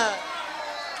mind.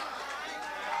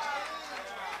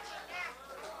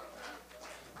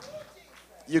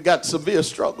 You got severe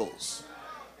struggles.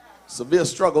 Severe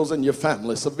struggles in your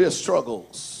family. Severe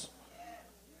struggles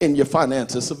in your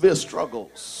finances. Severe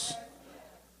struggles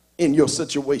in your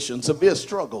situation. Severe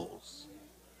struggles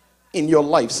in your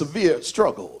life. Severe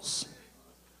struggles.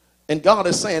 And God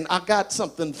is saying, I got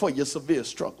something for your severe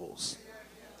struggles.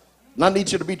 And I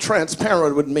need you to be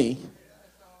transparent with me.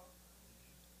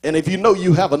 And if you know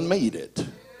you haven't made it,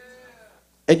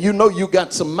 and you know you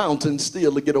got some mountains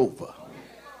still to get over,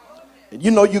 And you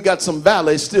know you got some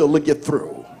valleys still to get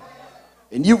through.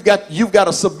 And you've got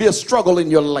a severe struggle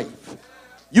in your life.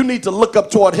 You need to look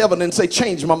up toward heaven and say,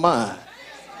 change my mind.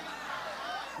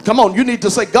 Come on, you need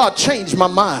to say, God, change my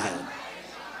mind.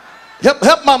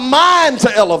 Help my mind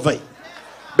to elevate.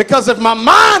 Because if my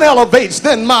mind elevates,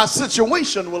 then my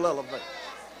situation will elevate.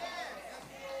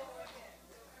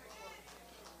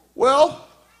 Well,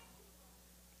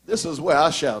 this is where I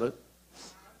shouted.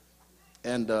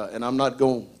 And I'm not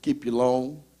going to keep you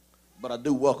long, but I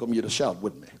do welcome you to shout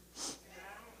with me.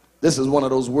 This is one of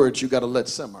those words you got to let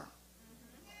simmer.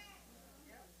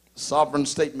 Sovereign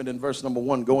statement in verse number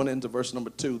 1, going into verse number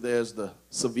 2, there's the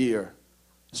severe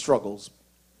struggles.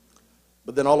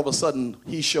 But then all of a sudden,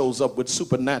 he shows up with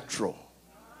supernatural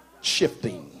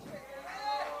shifting.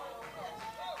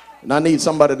 And I need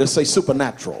somebody to say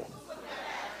supernatural.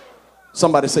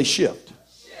 Somebody say shift.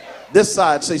 This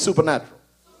side say supernatural.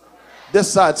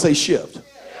 This side say shift.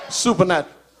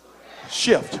 Supernatural.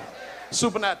 Shift.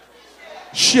 Supernatural.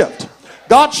 Shift.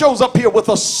 God shows up here with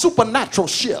a supernatural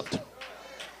shift.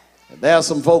 And there are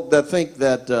some folk that think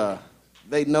that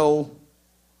they know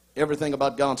everything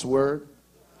about God's word.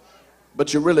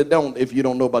 But you really don't if you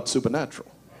don't know about supernatural.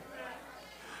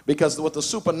 Because what the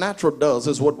supernatural does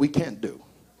is what we can't do.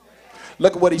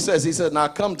 Look at what he says. He said, now I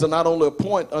come to not only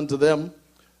appoint unto them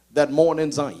that mourn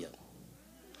in Zion.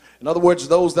 In other words,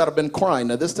 those that have been crying.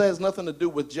 Now this has nothing to do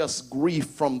with just grief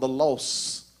from the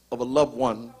loss of a loved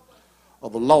one or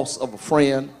the loss of a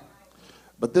friend.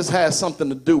 But this has something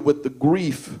to do with the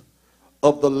grief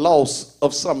of the loss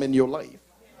of some in your life.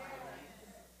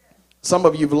 Some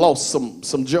of you have lost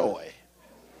some joy.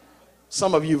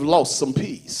 Some of you have lost some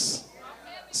peace.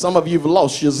 Some of you have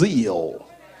lost your zeal.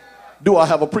 Do I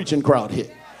have a preaching crowd here?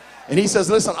 And he says,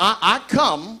 listen, I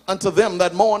come unto them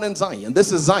that mourn in Zion.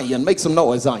 This is Zion. Make some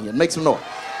noise, Zion. Make some noise.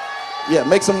 Yeah,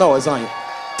 make some noise, Zion.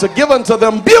 To give unto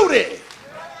them beauty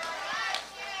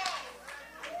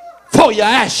for your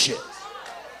ashes.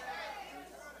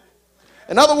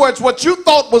 In other words, what you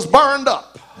thought was burned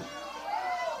up,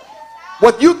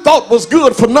 what you thought was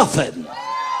good for nothing,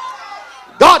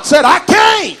 God said, I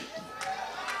came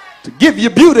to give you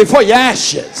beauty for your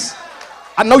ashes.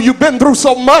 I know you've been through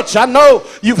so much. I know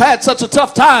you've had such a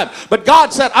tough time. But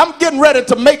God said, I'm getting ready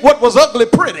to make what was ugly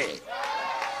pretty.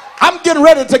 I'm getting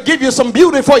ready to give you some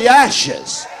beauty for your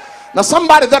ashes. Now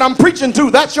somebody that I'm preaching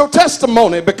to, that's your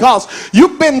testimony, because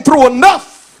you've been through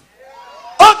enough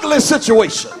ugly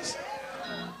situations.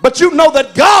 But you know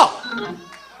that God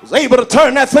was able to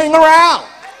turn that thing around.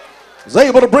 Was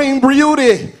able to bring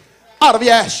beauty out of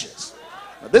your ashes.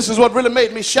 Now, this is what really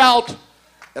made me shout.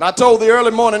 And I told the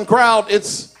early morning crowd,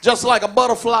 it's just like a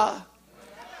butterfly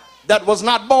that was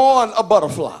not born a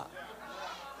butterfly,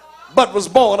 but was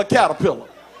born a caterpillar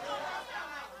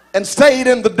and stayed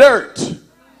in the dirt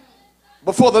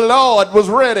before the Lord was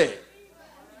ready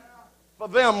for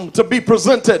them to be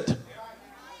presented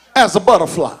as a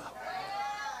butterfly.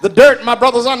 The dirt, my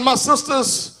brothers and my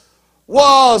sisters,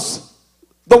 was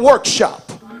the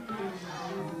workshop.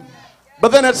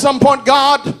 But then at some point,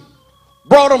 God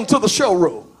brought them to the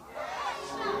showroom.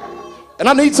 And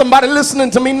I need somebody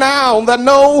listening to me now that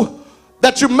know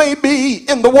that you may be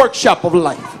in the workshop of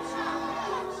life.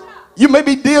 You may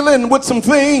be dealing with some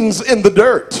things in the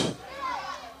dirt.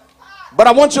 But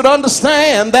I want you to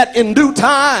understand that in due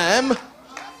time,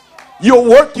 you'll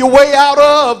work your way out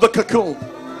of the cocoon.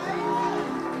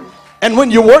 And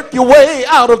when you work your way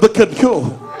out of the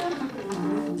cocoon,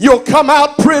 you'll come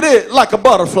out pretty like a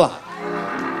butterfly.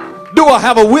 Do I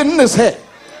have a witness here?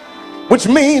 Which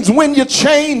means when you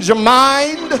change your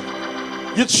mind,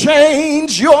 you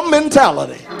change your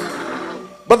mentality.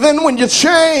 But then when you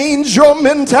change your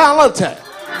mentality,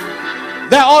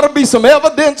 there ought to be some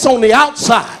evidence on the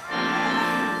outside.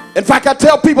 In fact, I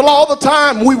tell people all the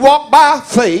time, we walk by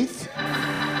faith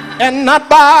and not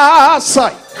by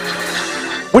sight.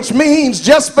 Which means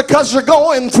just because you're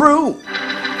going through,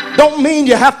 don't mean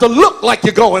you have to look like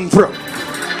you're going through.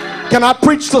 Can I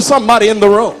preach to somebody in the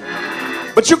room?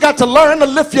 But you got to learn to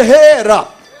lift your head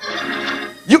up.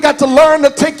 You got to learn to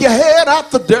take your head out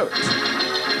the dirt.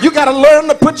 You got to learn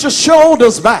to put your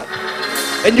shoulders back.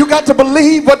 And you got to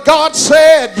believe what God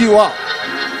said you are.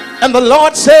 And the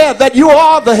Lord said that you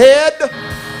are the head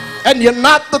and you're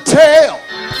not the tail.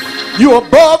 You're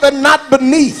above and not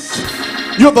beneath.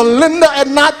 You're the lender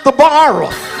and not the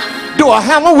borrower. Do I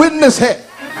have a witness here?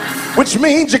 Which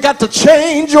means you got to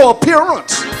change your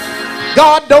appearance.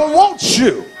 God don't want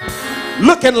you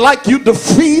looking like you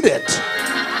defeated,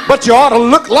 but you ought to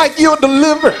look like you're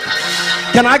delivered.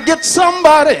 Can I get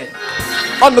somebody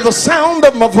under the sound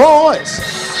of my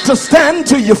voice to stand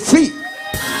to your feet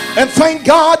and thank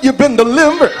God you've been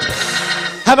delivered?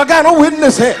 Have I got a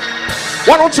witness here?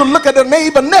 Why don't you look at the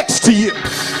neighbor next to you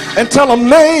and tell them,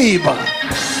 neighbor,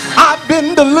 I've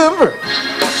been delivered.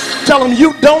 Tell them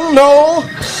you don't know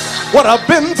what I've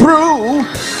been through,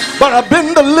 but I've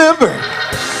been delivered.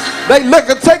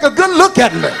 Take a good look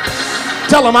at me.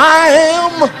 Tell them I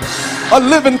am a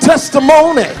living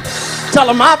testimony. Tell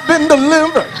them I've been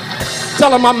delivered.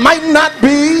 Tell them I might not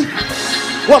be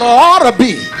what I ought to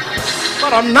be,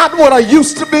 but I'm not what I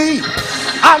used to be.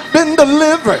 I've been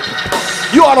delivered.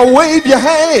 You ought to wave your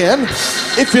hand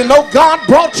if you know God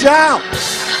brought you out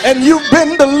and you've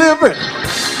been delivered.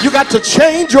 You got to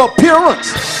change your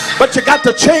appearance, but you got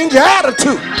to change your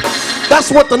attitude. That's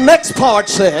what the next part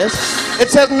says. It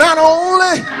says, not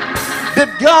only did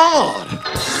God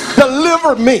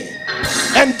deliver me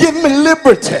and give me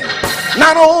liberty,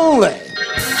 not only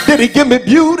did he give me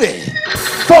beauty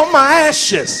for my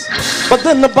ashes, but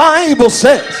then the Bible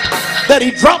says that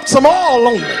he dropped some oil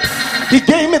on me. He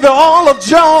gave me the oil of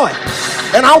joy.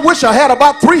 And I wish I had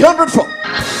about 300 folk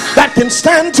that can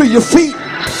stand to your feet,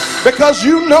 because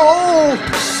you know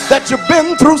that you've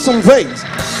been through some things,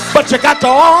 but you got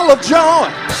the oil of joy.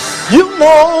 You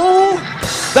know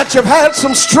that you've had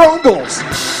some struggles,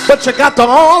 but you got the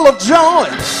oil of joy.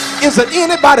 Is there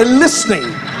anybody listening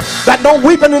that no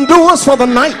weeping endures for the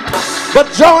night,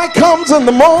 but joy comes in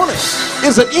the morning?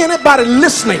 Is there anybody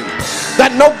listening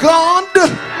that no God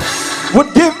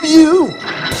would give you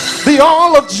the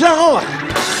oil of joy?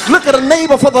 Look at a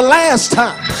neighbor for the last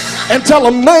time and tell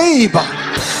him, neighbor,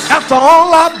 after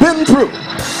all I've been through,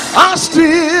 I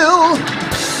still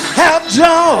have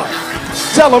joy.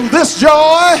 Tell him, this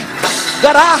joy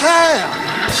that I have,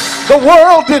 the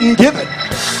world didn't give it,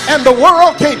 and the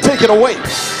world can't take it away.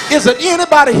 Is there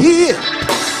anybody here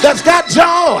that's got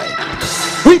joy?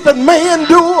 Weeping may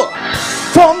endure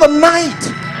for the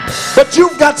night, but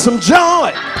you've got some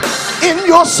joy in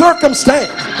your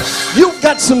circumstance. You've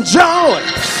got some joy.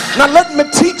 Now let me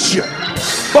teach you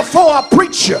before I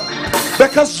preach you,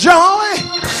 because joy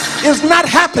is not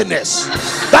happiness.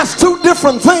 That's two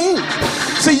different things.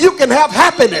 See, you can have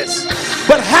happiness,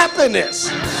 but happiness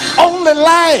only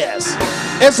lasts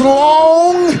as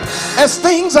long as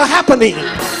things are happening.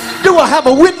 Do I have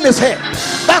a witness here?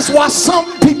 That's why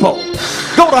some people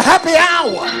go to happy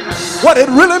hour. What it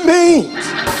really means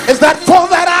is that for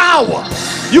that hour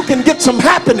you can get some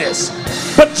happiness,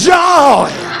 but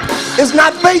joy is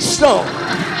not based on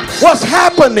what's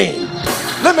happening.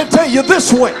 Let me tell you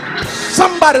this way.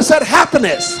 Somebody said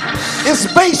happiness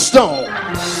is based on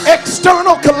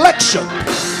external collection,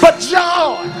 but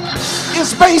joy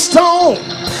is based on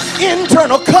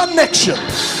internal connection.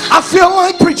 I feel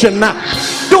like preaching now.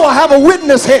 Do I have a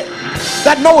witness here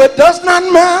that no, it does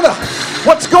not matter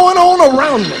what's going on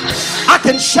around me? I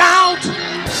can shout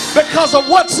because of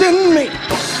what's in me,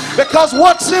 because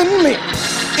what's in me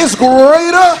is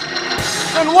greater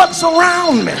than what's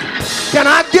around me. Can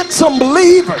I get some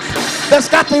believers that's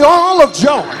got the oil of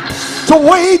joy to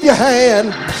wave your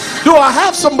hand? Do I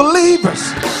have some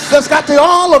believers that's got the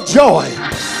oil of joy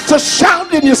to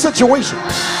shout in your situation?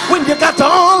 When you got the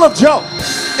oil of joy,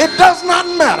 it does not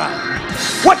matter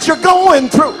what you're going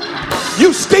through,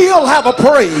 you still have a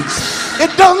praise.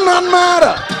 It does not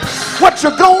matter what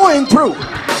you're going through,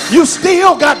 you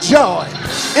still got joy.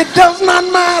 It does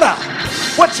not matter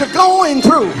what you're going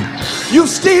through, you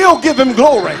still give him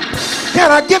glory. Can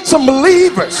I get some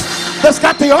believers that's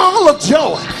got the oil of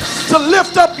joy to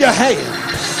lift up your hand,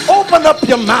 open up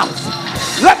your mouth?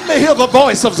 Let me hear the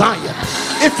voice of Zion.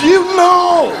 If you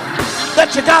know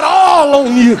that you got all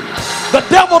on you, the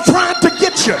devil tried to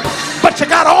get you, but you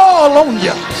got all on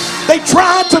you. They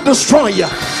tried to destroy you,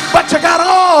 but you got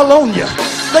all on you.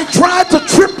 They tried to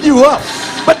trip you up,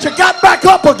 but you got back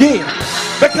up again,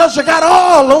 because you got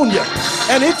all on you.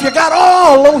 And if you got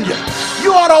all on you,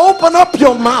 you ought to open up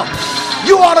your mouth.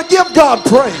 You ought to give God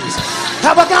praise.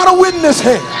 Have I got a witness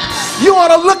here? You ought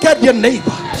to look at your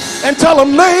neighbor and tell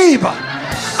him, neighbor,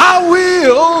 I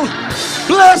will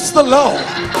bless the Lord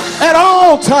at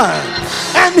all times,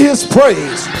 and his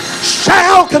praise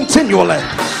shall continually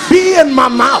be in my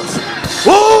mouth.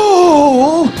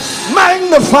 Oh,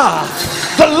 magnify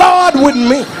the Lord with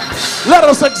me. Let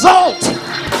us exalt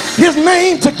his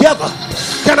name together.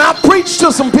 Can I preach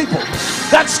to some people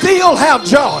that still have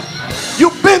joy?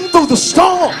 You've been through the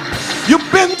storm,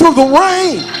 you've been through the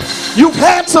rain, you've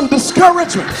had some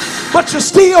discouragement, but you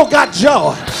still got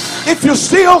joy. If you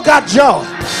still got joy,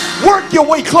 work your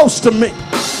way close to me.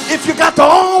 If you got the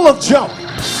all of joy,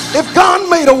 if God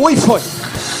made a way for you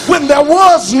when there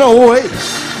was no way,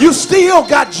 you still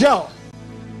got joy.